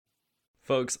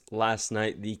Folks, last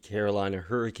night the Carolina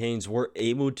Hurricanes were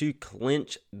able to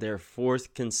clinch their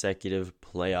fourth consecutive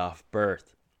playoff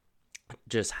berth.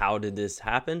 Just how did this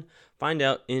happen? Find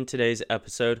out in today's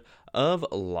episode of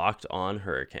Locked On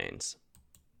Hurricanes.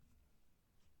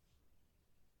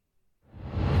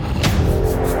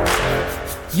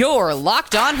 You're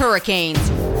Locked On Hurricanes,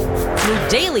 your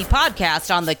daily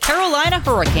podcast on the Carolina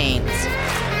Hurricanes.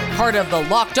 Part of the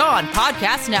Locked On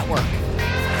Podcast Network.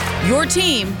 Your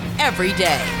team every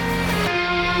day.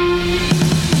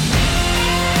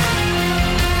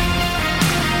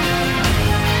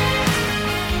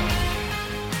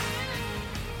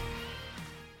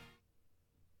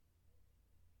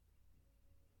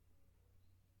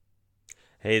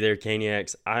 Hey there,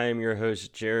 Caniacs. I am your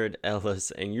host, Jared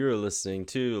Ellis, and you're listening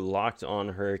to Locked On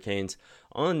Hurricanes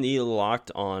on the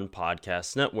Locked On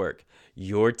Podcast Network.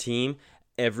 Your team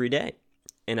every day.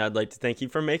 And I'd like to thank you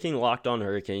for making Locked On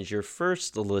Hurricanes your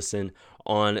first listen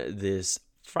on this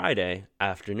Friday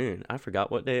afternoon. I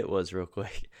forgot what day it was real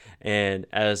quick. And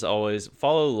as always,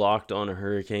 follow Locked On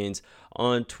Hurricanes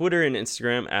on Twitter and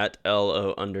Instagram at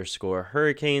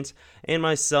LO_Hurricanes and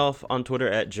myself on Twitter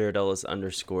at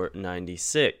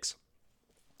JaredEllis_96.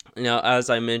 Now, as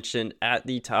I mentioned at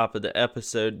the top of the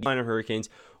episode, the Carolina Hurricanes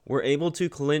were able to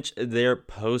clinch their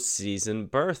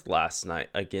postseason berth last night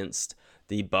against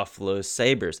the Buffalo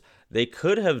Sabres. They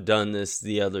could have done this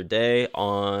the other day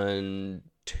on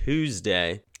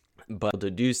Tuesday, but to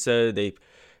do so, they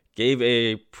gave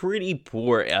a pretty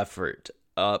poor effort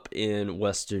up in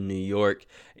Western New York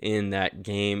in that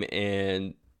game,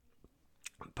 and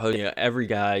every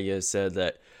guy said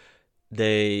that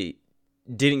they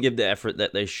didn't give the effort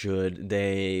that they should.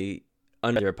 They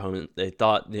under their opponent, they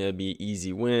thought it'd be an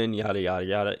easy win, yada yada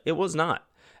yada. It was not,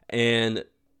 and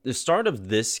the start of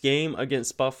this game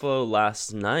against Buffalo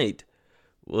last night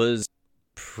was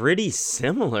pretty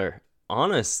similar,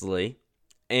 honestly.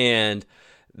 And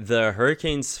the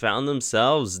Hurricanes found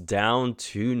themselves down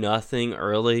 2-0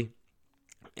 early.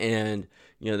 And,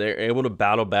 they're able to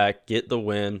battle back, get the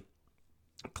win,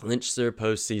 clinch their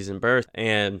postseason berth,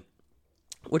 and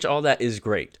which all that is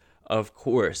great, of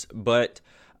course. But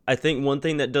I think one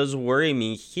thing that does worry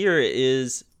me here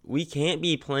is we can't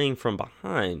be playing from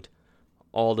behind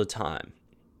all the time.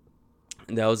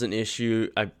 That was an issue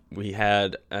we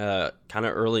had kind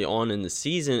of early on in the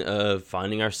season of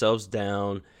finding ourselves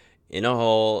down in a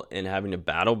hole and having to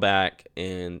battle back,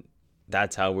 and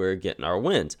that's how we're getting our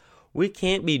wins. We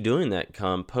can't be doing that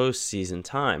come postseason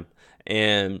time,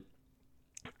 and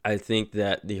I think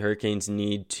that the Hurricanes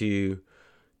need to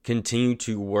continue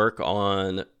to work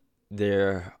on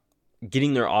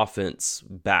getting their offense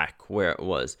back where it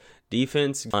was.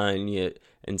 Defense, fine,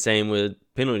 and same with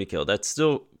penalty kill. That's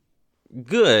still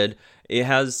good. It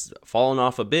has fallen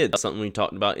off a bit. That's something we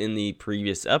talked about in the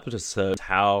previous episode,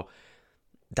 how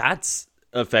that's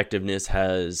effectiveness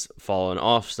has fallen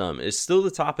off some. It's still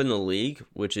the top in the league,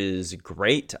 which is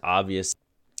great, obviously,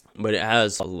 but it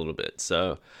has a little bit.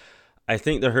 So I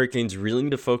think the Hurricanes really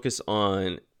need to focus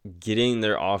on getting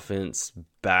their offense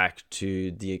back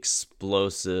to the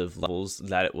explosive levels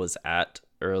that it was at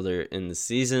earlier in the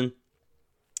season.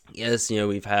 Yes,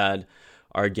 we've had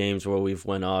our games where we've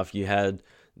went off. You had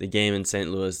the game in St.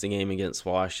 Louis, the game against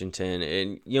Washington,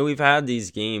 and we've had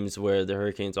these games where the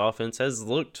Hurricanes offense has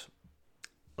looked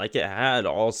like it had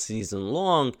all season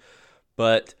long,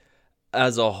 but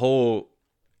as a whole,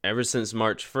 ever since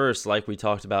March 1st, like we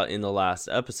talked about in the last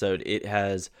episode, it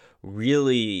has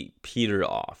really petered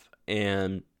off,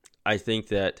 and I think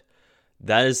that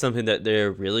is something that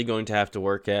they're really going to have to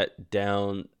work at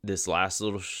down this last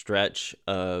little stretch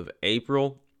of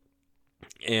April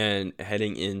and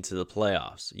heading into the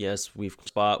playoffs. Yes, we've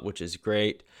spot, which is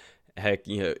great. Heck,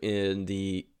 in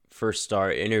the first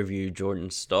star interview,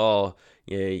 Jordan Staal,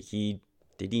 he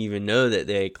didn't even know that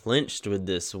they clinched with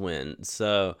this win.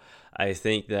 So I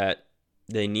think that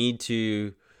they need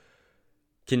to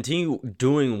continue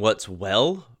doing what's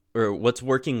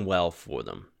working well for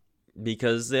them,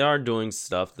 because they are doing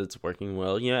stuff that's working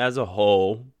well. As a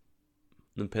whole,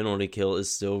 the penalty kill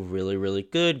is still really, really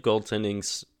good.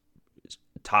 Goaltending's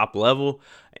top level,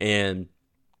 and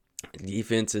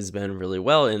defense has been really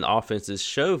well, and offenses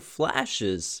show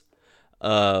flashes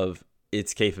of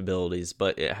its capabilities,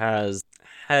 but it has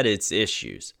had its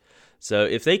issues. So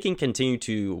if they can continue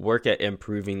to work at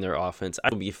improving their offense, I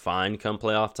will be fine come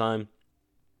playoff time,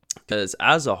 because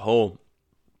as a whole,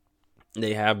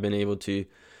 they have been able to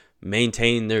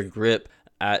maintain their grip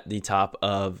at the top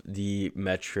of the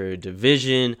Metro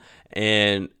Division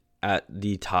and at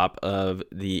the top of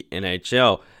the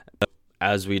NHL.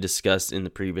 As we discussed in the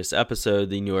previous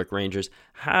episode, the New York Rangers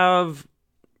have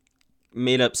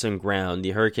made up some ground.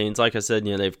 The Hurricanes, like I said,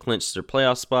 they've clinched their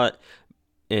playoff spot,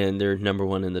 and they're number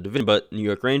one in the division. But New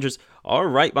York Rangers are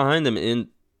right behind them in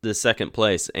the second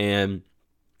place, and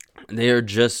they are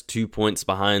just 2 points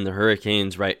behind the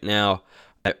Hurricanes right now.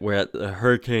 Where the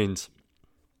Hurricanes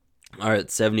are at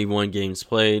 71 games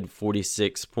played,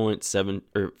 46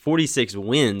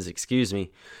 wins,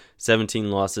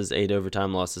 17 losses, 8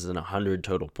 overtime losses, and 100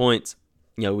 total points.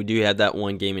 We do have that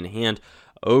one game in hand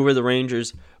over the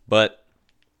Rangers, but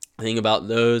the thing about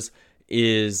those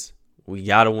is we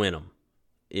got to win them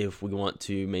if we want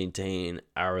to maintain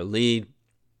our lead.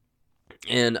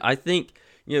 And I think,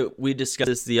 we discussed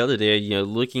this the other day,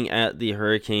 looking at the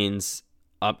Hurricanes'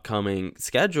 upcoming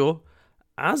schedule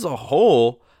as a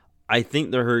whole, I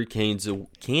think the Hurricanes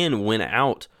can win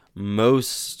out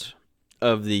most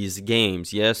of these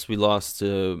games. Yes, we lost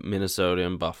to Minnesota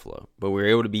and Buffalo, but we were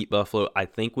able to beat Buffalo. I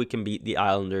think we can beat the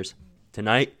Islanders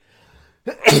tonight.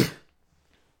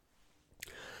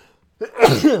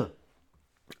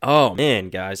 Oh, man,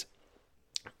 guys.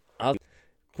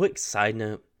 Quick side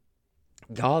note.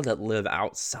 Y'all that live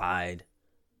outside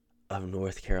of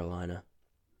North Carolina,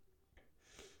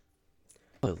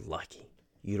 you're lucky.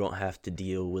 You don't have to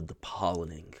deal with the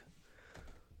pollinating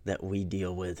that we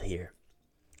deal with here.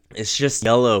 It's just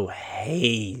yellow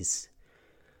haze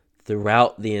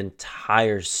throughout the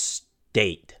entire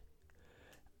state.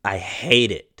 I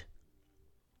hate it.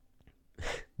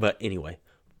 But anyway,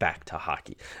 back to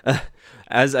hockey.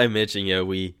 As I mentioned,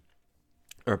 we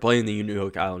are playing the New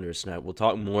York Islanders tonight. We'll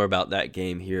talk more about that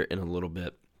game here in a little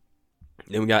bit.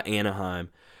 Then we got Anaheim,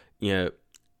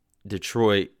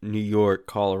 Detroit, New York,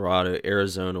 Colorado,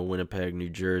 Arizona, Winnipeg, New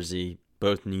Jersey.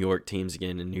 Both New York teams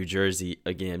again, and New Jersey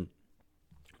again.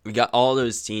 We got all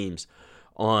those teams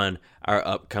on our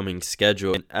upcoming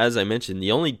schedule. And as I mentioned,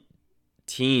 the only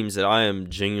teams that I am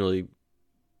genuinely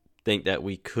think that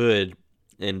we could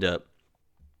end up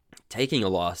taking a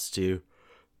loss to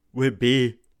would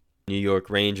be New York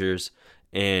Rangers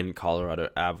and Colorado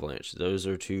Avalanche. Those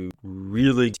are two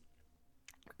really.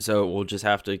 So we'll just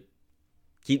have to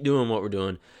keep doing what we're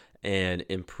doing and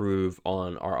improve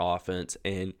on our offense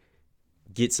and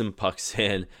get some pucks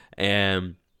in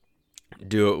and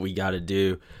do what we got to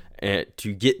do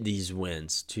to get these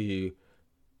wins, to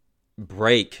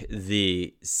break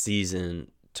the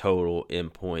season total in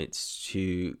points,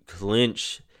 to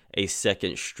clinch a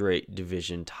second straight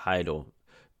division title,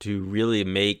 to really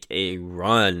make a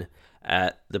run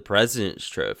at the President's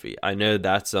Trophy. I know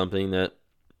that's something that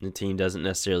the team doesn't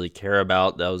necessarily care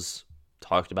about. That was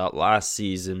talked about last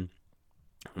season.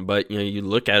 But, you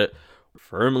look at it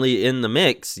firmly in the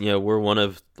mix. We're one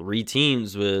of 3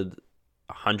 teams with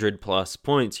 100-plus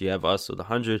points. You have us with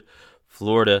 100,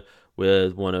 Florida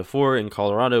with 104, and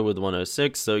Colorado with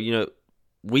 106. So,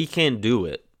 we can do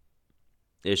it.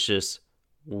 It's just,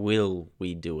 will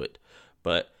we do it?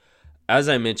 But as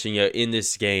I mentioned, in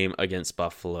this game against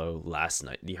Buffalo last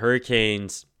night, the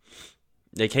Hurricanes,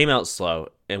 they came out slow,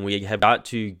 and we have got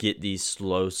to get these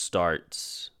slow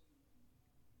starts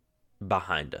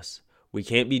behind us. We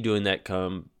can't be doing that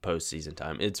come postseason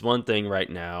time. It's one thing right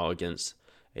now against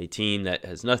a team that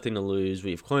has nothing to lose.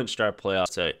 We've clinched our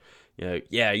playoffs. So,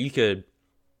 you could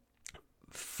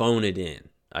phone it in,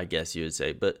 I guess you would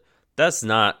say. But that's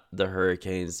not the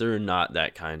Hurricanes. They're not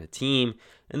that kind of team,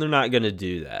 and they're not going to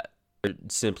do that. They're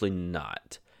simply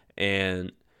not.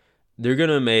 And they're going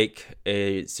to make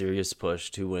a serious push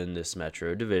to win this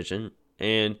Metro Division.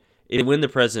 And if they win the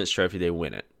President's Trophy, they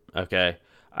win it. Okay?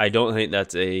 I don't think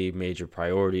that's a major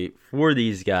priority for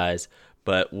these guys,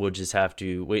 but we'll just have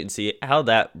to wait and see how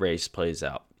that race plays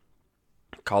out.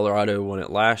 Colorado won it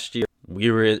last year. We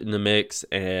were in the mix,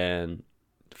 and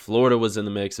Florida was in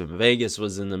the mix, and Vegas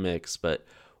was in the mix, but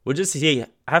we'll just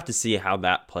have to see how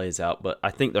that plays out. But I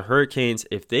think the Hurricanes,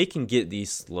 if they can get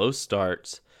these slow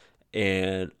starts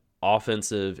and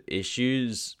offensive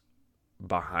issues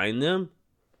behind them,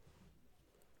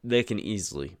 they can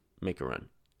easily make a run.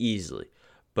 Easily.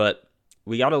 But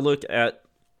we got to look at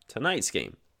tonight's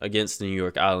game against the New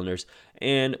York Islanders,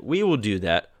 and we will do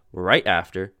that right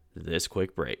after this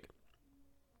quick break.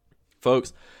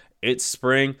 Folks, it's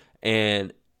spring,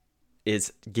 and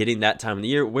it's getting that time of the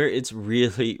year where it's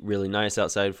really, really nice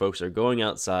outside. Folks are going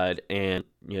outside and,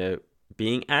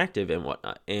 being active and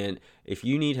whatnot. And if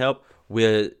you need help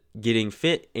with getting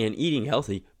fit and eating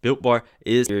healthy, Built Bar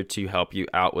is here to help you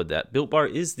out with that. Built Bar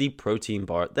is the protein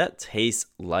bar that tastes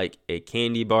like a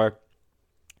candy bar.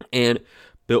 And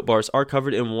Built Bars are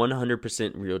covered in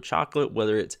 100% real chocolate,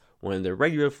 whether it's one of their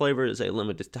regular flavors, a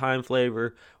limited time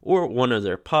flavor, or one of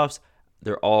their puffs.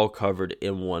 They're all covered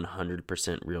in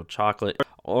 100% real chocolate.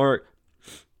 Or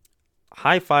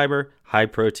high fiber, high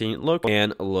protein, low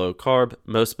and low carb.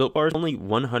 Most Built Bars only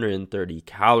 130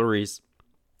 calories,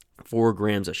 4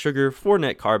 grams of sugar, 4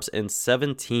 net carbs, and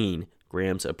 17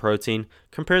 grams of protein.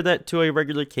 Compare that to a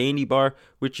regular candy bar,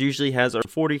 which usually has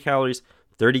 40 calories,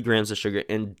 30 grams of sugar,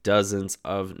 and dozens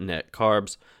of net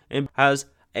carbs, and has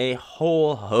a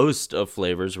whole host of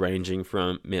flavors ranging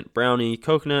from mint brownie,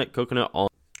 coconut almond,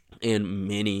 and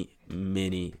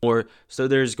many more. So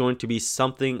there's going to be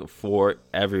something for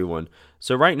everyone.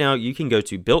 So right now you can go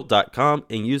to built.com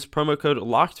and use promo code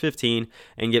LOCKED15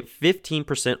 and get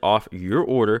 15% off your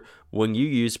order when you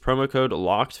use promo code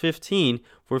LOCKED15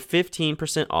 for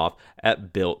 15% off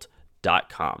at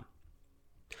built.com.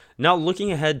 Now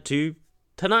looking ahead to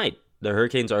tonight, the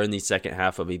Hurricanes are in the second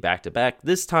half of a back-to-back,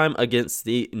 this time against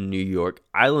the New York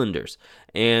Islanders.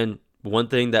 And one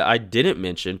thing that I didn't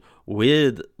mention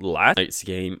with last night's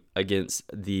game against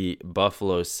the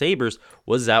Buffalo Sabres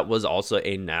was that was also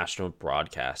a national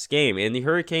broadcast game. And the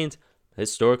Hurricanes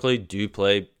historically do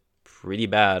play pretty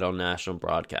bad on national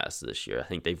broadcasts this year. I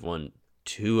think they've won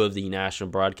 2 of the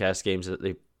national broadcast games that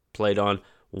they played on,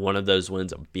 one of those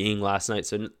wins being last night.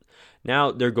 So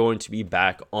now they're going to be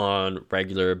back on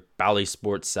regular Bally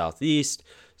Sports Southeast.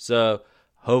 So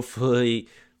hopefully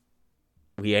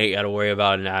we ain't got to worry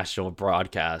about a national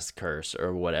broadcast curse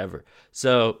or whatever.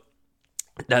 So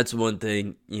that's one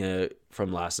thing,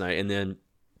 from last night. And then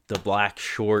the black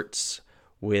shorts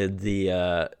with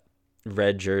the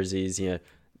red jerseys,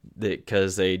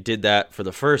 because they did that for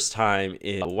the first time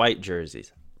in white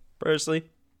jerseys. Personally,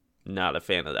 not a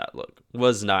fan of that look.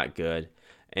 Was not good.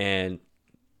 And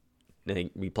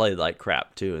we played like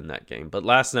crap too in that game. But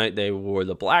last night they wore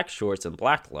the black shorts and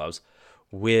black gloves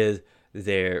with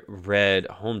their red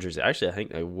home jersey. Actually, I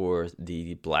think they wore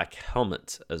the black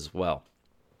helmets as well.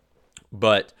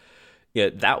 But yeah,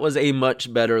 that was a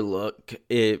much better look.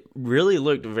 It really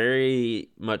looked very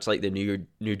much like the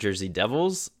New Jersey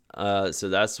Devils. So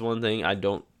that's one thing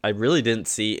I really didn't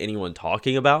see anyone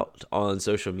talking about on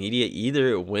social media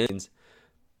either when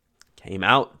came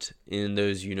out in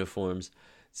those uniforms.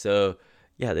 So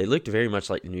yeah, they looked very much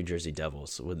like the New Jersey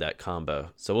Devils with that combo.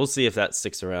 So we'll see if that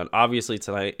sticks around. Obviously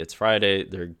tonight, it's Friday.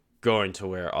 They're going to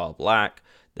wear all black.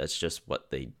 That's just what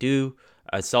they do.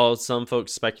 I saw some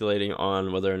folks speculating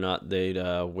on whether or not they'd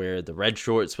wear the red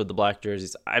shorts with the black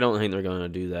jerseys. I don't think they're going to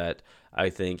do that. I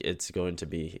think it's going to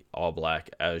be all black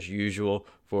as usual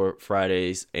for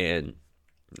Fridays. And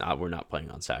we're not playing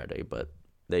on Saturday, but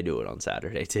they do it on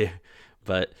Saturday too.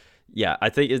 But yeah, I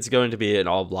think it's going to be an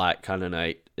all black kind of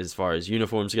night as far as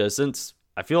uniforms go, since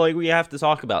I feel like we have to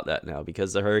talk about that now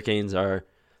because the Hurricanes are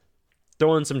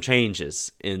throwing some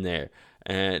changes in there.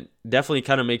 And definitely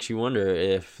kind of makes you wonder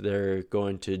if they're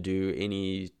going to do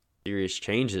any serious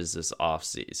changes this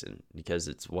offseason, because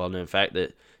it's well-known fact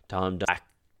that Tom Black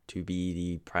to be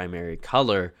the primary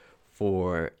color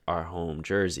for our home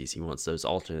jerseys. He wants those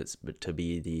alternates but to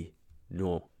be the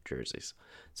normal jerseys.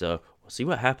 So we'll see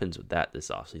what happens with that this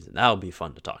offseason. That'll be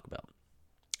fun to talk about.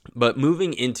 But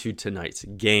moving into tonight's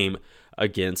game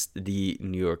against the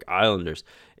New York Islanders,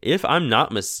 if I'm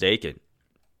not mistaken,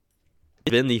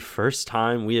 it's been the first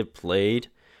time we have played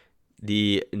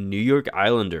the New York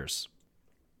Islanders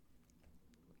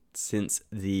since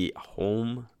the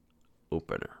home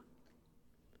opener.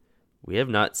 We have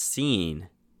not seen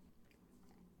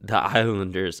the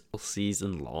Islanders all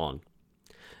season long.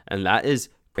 And that is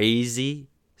crazy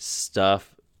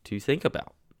stuff to think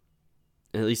about.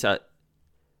 At least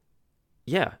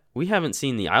we haven't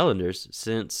seen the Islanders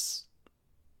since,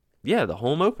 the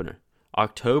home opener,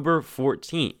 October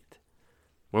 14th,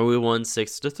 where we won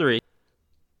 6-3.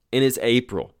 And it's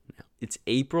April. It's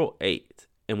April 8th,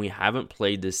 and we haven't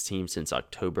played this team since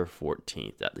October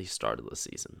 14th at the start of the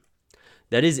season.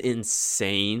 That is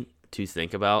insane to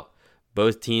think about.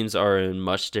 Both teams are in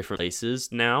much different places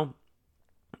now.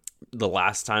 The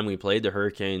last time we played the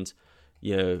Hurricanes,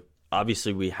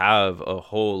 obviously we have a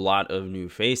whole lot of new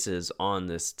faces on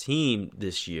this team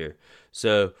this year.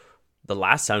 So the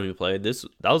last time we played that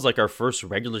was like our first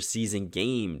regular season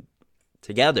game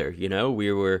together.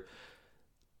 We were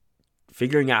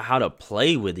figuring out how to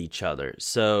play with each other.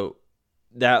 So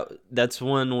that's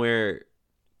one where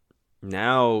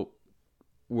now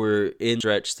we're in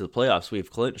stretch to the playoffs. We've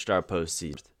clinched our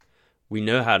postseason. We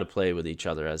know how to play with each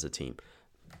other as a team.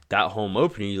 That home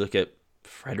opener, you look at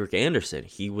Frederik Andersen,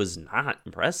 he was not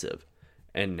impressive.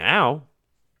 And now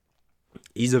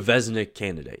he's a Vezina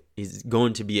candidate. He's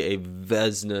going to be a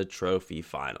Vezina Trophy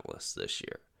finalist this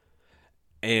year.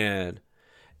 And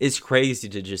it's crazy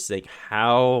to just think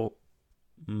how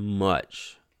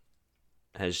much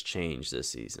has changed this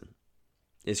season.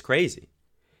 It's crazy.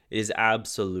 is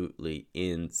absolutely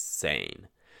insane.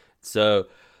 So,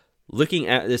 looking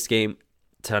at this game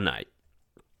tonight,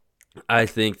 I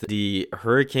think the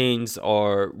Hurricanes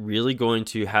are really going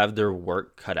to have their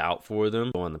work cut out for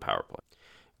them on the power play,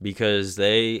 because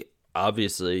they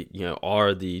obviously,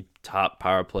 are the top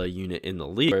power play unit in the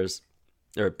league,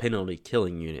 or penalty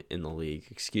killing unit in the league.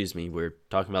 Excuse me, we were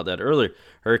talking about that earlier.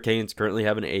 Hurricanes currently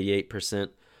have an 88%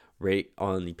 rate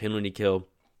on the penalty kill,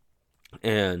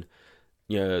 and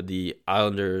the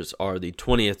Islanders are the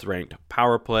 20th ranked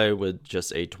power play with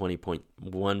just a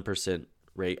 20.1%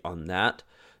 rate on that.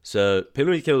 So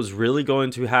penalty kill is really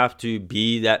going to have to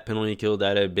be that penalty kill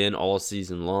that had been all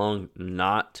season long,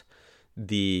 not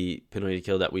the penalty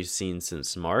kill that we've seen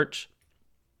since March.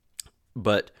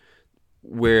 But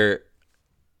where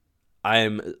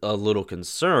I'm a little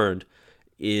concerned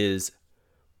is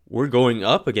we're going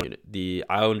up again. The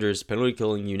Islanders penalty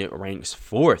killing unit ranks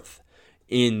 4th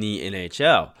in the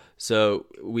NHL. So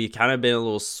we kind of been a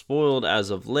little spoiled as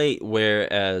of late,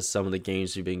 whereas some of the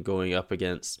games we've been going up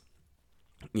against,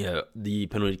 the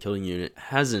penalty killing unit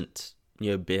hasn't,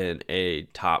 been a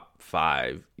top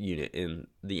 5 unit in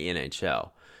the NHL.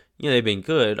 They've been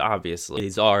good, obviously.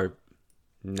 These are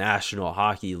National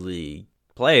Hockey League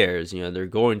players. They're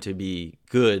going to be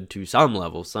good to some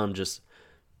level, some just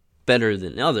better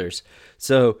than others.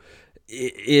 So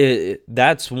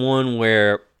that's one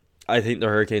where I think the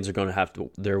Hurricanes are going to have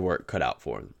their work cut out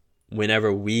for them.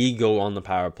 Whenever we go on the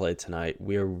power play tonight,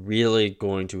 we're really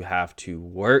going to have to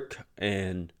work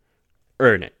and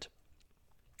earn it.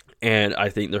 And I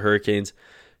think the Hurricanes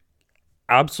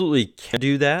absolutely can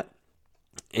do that.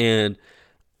 And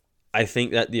I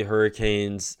think that the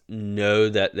Hurricanes know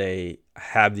that they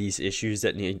have these issues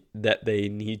that they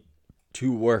need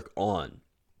to work on.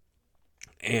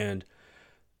 And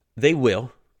they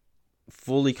will.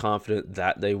 Fully confident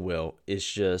that they will. It's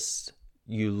just,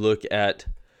 you look at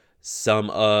some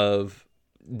of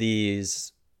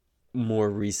these more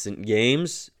recent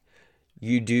games,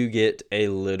 you do get a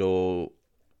little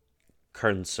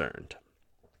concerned.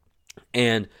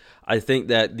 And I think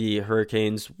that the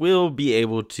Hurricanes will be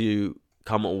able to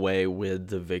come away with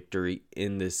the victory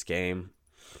in this game.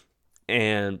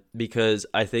 And because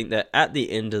I think that at the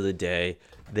end of the day,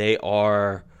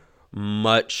 they're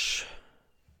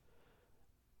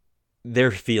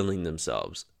feeling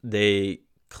themselves. They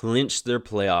clinched their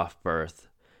playoff berth,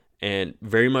 and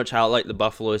very much how like the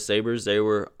Buffalo Sabres, they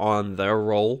were on their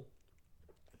roll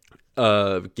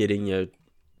of getting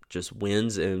just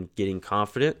wins and getting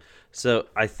confident. So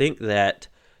I think that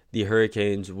the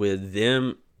Hurricanes, with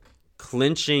them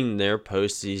clinching their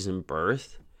postseason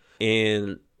berth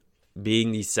and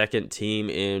being the second team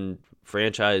in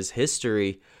franchise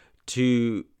history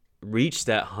to reach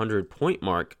that 100-point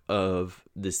mark of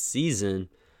the season,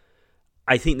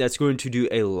 I think that's going to do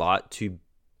a lot to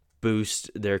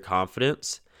boost their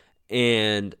confidence,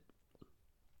 and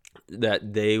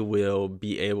that they will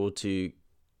be able to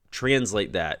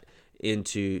translate that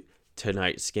into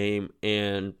tonight's game.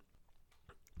 And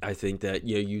I think that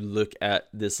you look at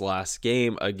this last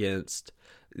game against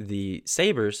the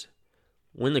Sabres,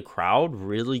 when the crowd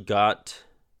really got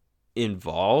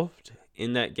involved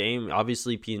in that game.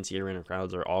 Obviously, PNC Arena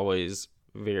crowds are always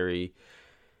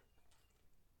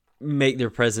make their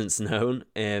presence known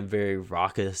and very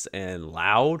raucous and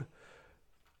loud.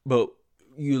 But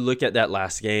you look at that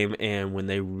last game, and when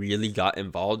they really got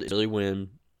involved, it's really when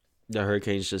the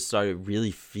Hurricanes just started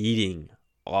really feeding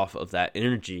off of that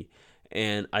energy.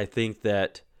 And I think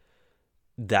that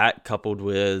coupled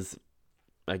with,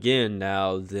 again,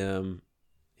 now them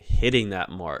hitting that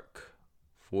mark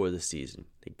for the season.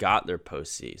 They got their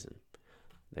postseason.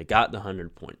 They got the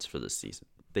 100 points for the season.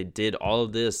 They did all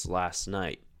of this last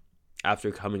night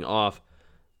after coming off,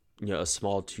 a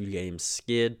small 2-game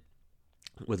skid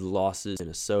with losses in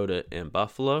Minnesota and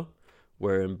Buffalo,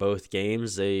 where in both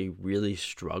games they really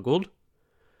struggled.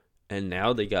 And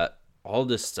now they got all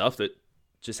this stuff that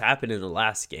just happened in the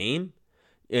last game.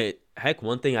 Heck,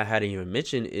 one thing I hadn't even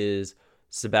mentioned is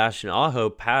Sebastian Aho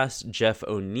passed Jeff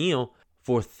O'Neill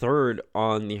for 3rd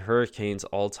on the Hurricanes'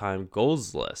 all-time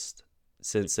goals list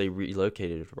since they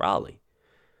relocated to Raleigh.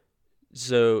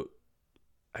 So,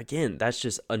 again, that's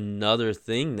just another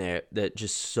thing there that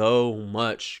just so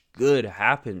much good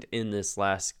happened in this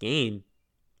last game.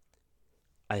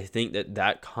 I think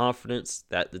that confidence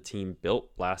that the team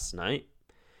built last night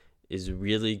is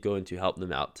really going to help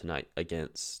them out tonight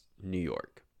against New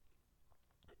York.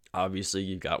 Obviously,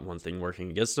 you've got one thing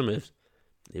working against them if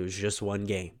it was just one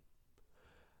game.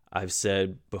 I've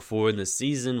said before in the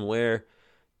season where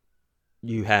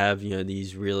you have,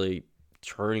 these really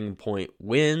turning point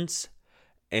wins,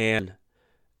 and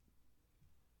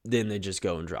then they just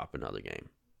go and drop another game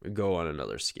or go on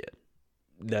another skid.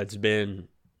 That's been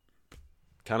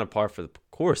kind of par for the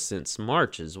course since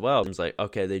March as well. It's like,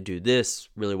 okay, they do this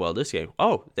really well this game.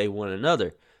 Oh, they won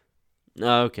another.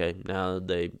 Okay, now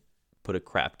they put a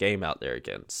crap game out there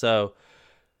again. So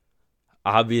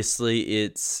obviously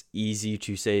it's easy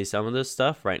to say some of this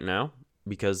stuff right now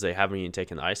because they haven't even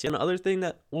taken the ice yet. Another thing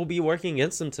that will be working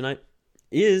against them tonight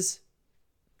is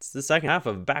it's the second half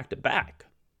of back-to-back.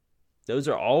 Those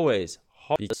are always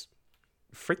hard. You're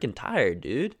freaking tired,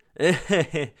 dude.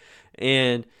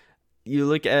 And you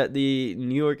look at the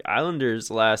New York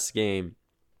Islanders last game.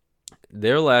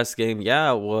 Their last game,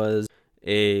 was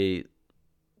a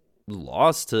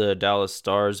loss to the Dallas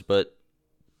Stars, but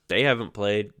they haven't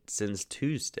played since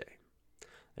Tuesday.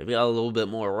 They've got a little bit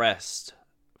more rest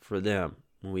for them.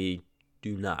 We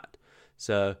do not.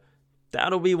 So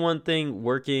that'll be one thing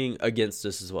working against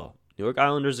us as well. New York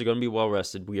Islanders are going to be well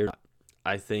rested. We are not.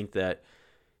 I think that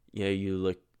you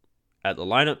look at the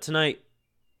lineup tonight,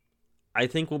 I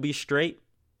think we'll be straight,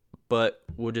 but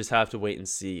we'll just have to wait and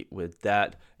see with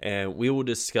that. And we will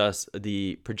discuss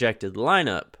the projected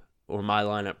lineup or my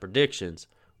lineup predictions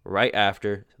right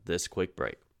after this quick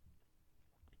break.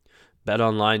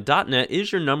 BetOnline.net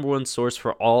is your number one source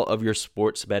for all of your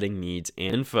sports betting needs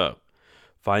and info.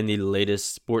 Find the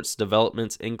latest sports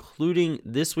developments, including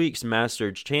this week's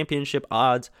Masters Championship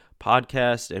odds,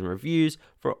 podcasts, and reviews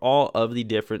for all of the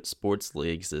different sports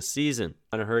leagues this season.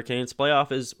 And Hurricanes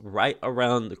playoff is right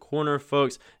around the corner,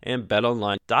 folks, and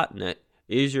BetOnline.net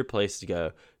is your place to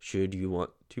go should you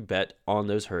want to bet on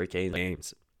those Hurricane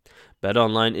games.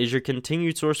 BetOnline is your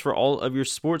continued source for all of your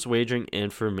sports wagering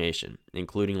information,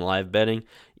 including live betting,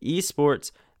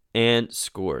 esports, and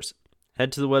scores.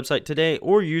 Head to the website today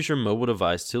or use your mobile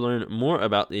device to learn more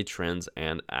about the trends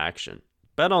and action.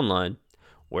 BetOnline,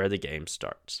 where the game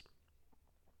starts.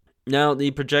 Now,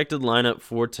 the projected lineup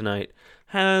for tonight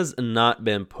has not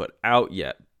been put out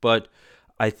yet, but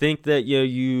I think that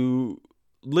you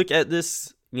look at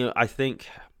this, I think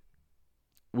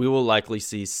we will likely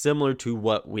see similar to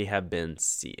what we have been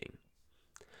seeing.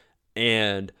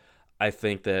 And I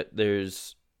think that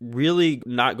there's really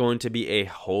not going to be a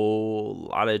whole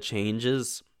lot of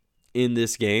changes in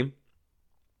this game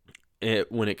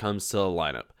when it comes to the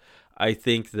lineup. I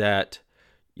think that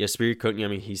Jesperi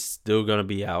Kotkaniemi, he's still going to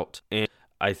be out. And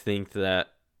I think that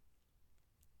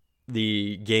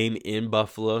the game in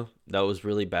Buffalo that was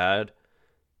really bad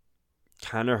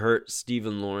kind of hurt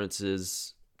Steven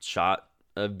Lawrence's shot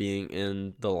of being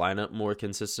in the lineup more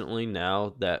consistently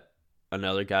now that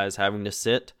another guy is having to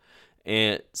sit.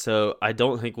 And so I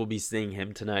don't think we'll be seeing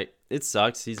him tonight. It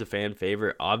sucks. He's a fan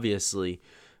favorite, obviously.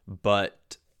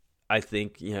 But I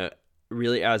think,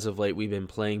 really as of late, we've been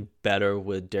playing better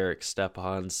with Derek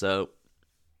Stepan. So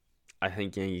I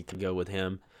think you can go with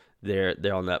him there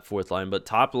on that fourth line. But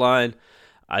top line,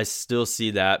 I still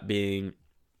see that being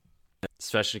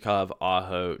Svechnikov,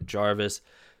 Aho, Jarvis.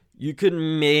 You could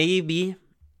maybe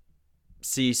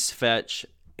see Svech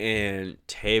and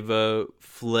Teuvo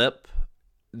flip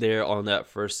there on that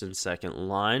first and second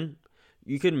line.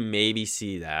 You could maybe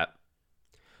see that.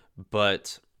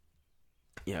 But,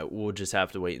 we'll just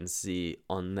have to wait and see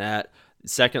on that.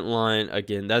 Second line,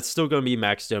 again, that's still going to be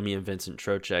Max Domi and Vincent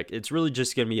Trocheck. It's really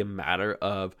just going to be a matter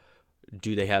of,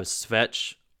 do they have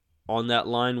Svech on that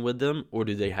line with them, or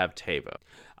do they have Teuvo?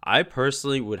 I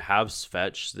personally would have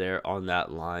Svech there on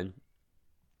that line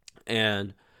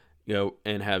and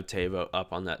have Teuvo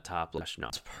up on that top line.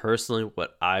 That's personally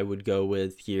what I would go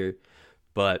with here,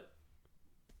 but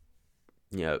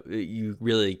you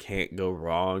really can't go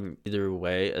wrong either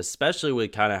way, especially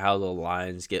with kind of how the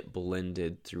lines get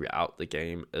blended throughout the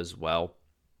game as well.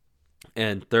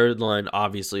 And third line,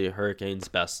 obviously, Hurricanes'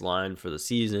 best line for the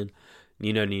season.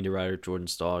 Nino Niederreiter, Jordan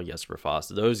Staal, Jesper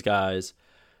Fast. Those guys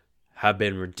have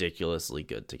been ridiculously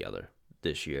good together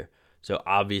this year. So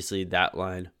obviously that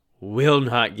line will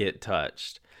not get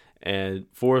touched. And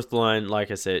fourth line,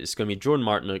 like I said, it's going to be Jordan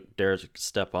Martinook, Derek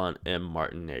Stepan, and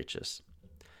Martin Necas.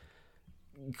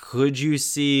 Could you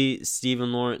see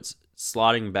Steven Lawrence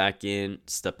slotting back in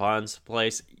Stepan's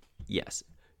place? Yes,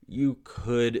 you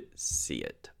could see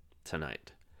it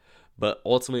tonight. But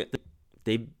ultimately,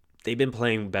 they've been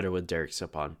playing better with Derek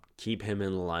Stepan. Keep him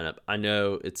in the lineup. I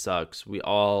know it sucks. We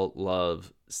all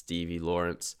love Stevie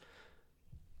Lawrence.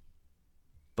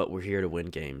 But we're here to win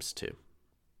games too.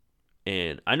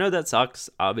 And I know that sucks.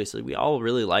 Obviously, we all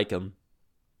really like him.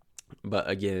 But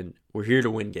again, we're here to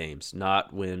win games,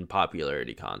 not win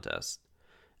popularity contests.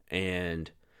 And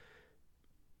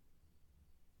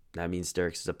that means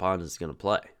Derek Stepan is going to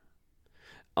play.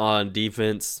 On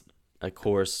defense, Of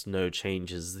course, no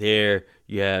changes there.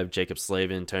 You have Jacob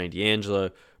Slavin, Tony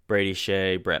DeAngelo, Brady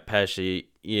Shea, Brett Pesce,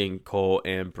 Ian Cole,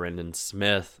 and Brendan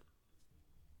Smith.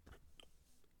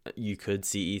 You could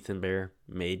see Ethan Bear,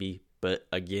 maybe. But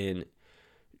again,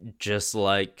 just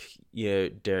like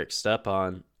Derek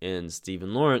Stepan and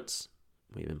Stephen Lawrence,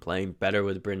 we've been playing better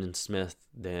with Brendan Smith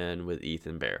than with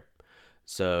Ethan Bear.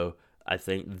 So I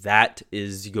think that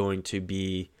is going to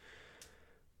be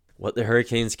what the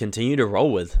Hurricanes continue to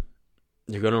roll with.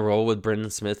 They're going to roll with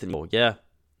Brendan Smith. And yeah,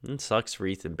 it sucks for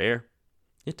Ethan Bear.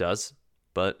 It does.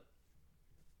 But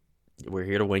we're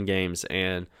here to win games.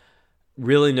 And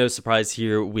really no surprise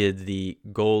here with the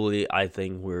goalie. I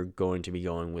think we're going to be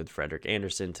going with Frederik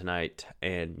Andersen tonight.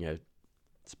 And,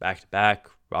 it's back-to-back.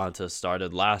 Raanta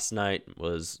started last night.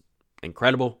 Was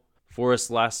incredible for us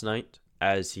last night,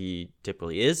 as he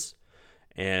typically is.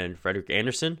 And Frederik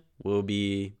Andersen will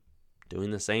be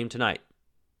doing the same tonight.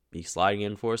 Be sliding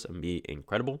in for us and be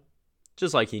incredible,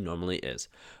 just like he normally is.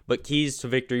 But keys to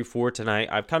victory for tonight,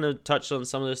 I've kind of touched on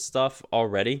some of this stuff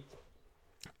already.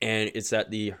 And it's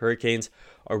that the Hurricanes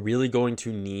are really going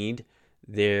to need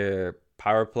their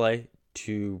power play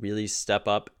to really step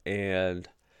up and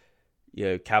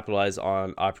capitalize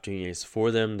on opportunities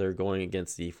for them. They're going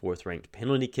against the 4th-ranked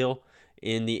penalty kill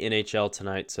in the NHL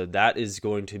tonight. So that is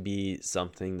going to be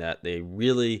something that they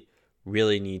really,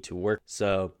 really need to work.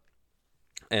 So,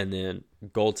 and then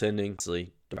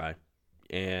goaltending, dry.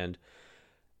 And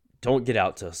don't get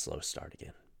out to a slow start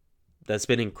again. That's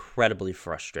been incredibly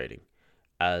frustrating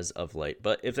as of late.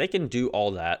 But if they can do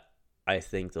all that, I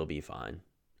think they'll be fine.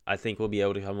 I think we'll be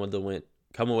able to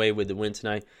come away with the win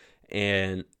tonight,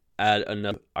 and add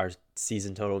our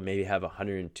season total, maybe have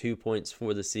 102 points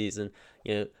for the season.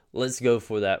 Let's go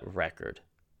for that record.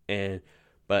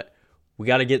 But we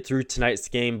got to get through tonight's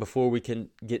game before we can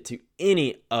get to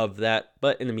any of that.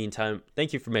 But in the meantime,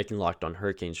 thank you for making Locked On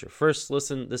Hurricanes your first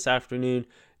listen this afternoon.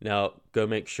 Now, go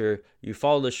make sure you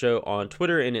follow the show on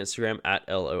Twitter and Instagram at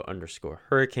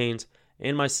 @LO_Hurricanes,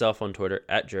 and myself on Twitter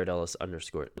at Jared Ellis_.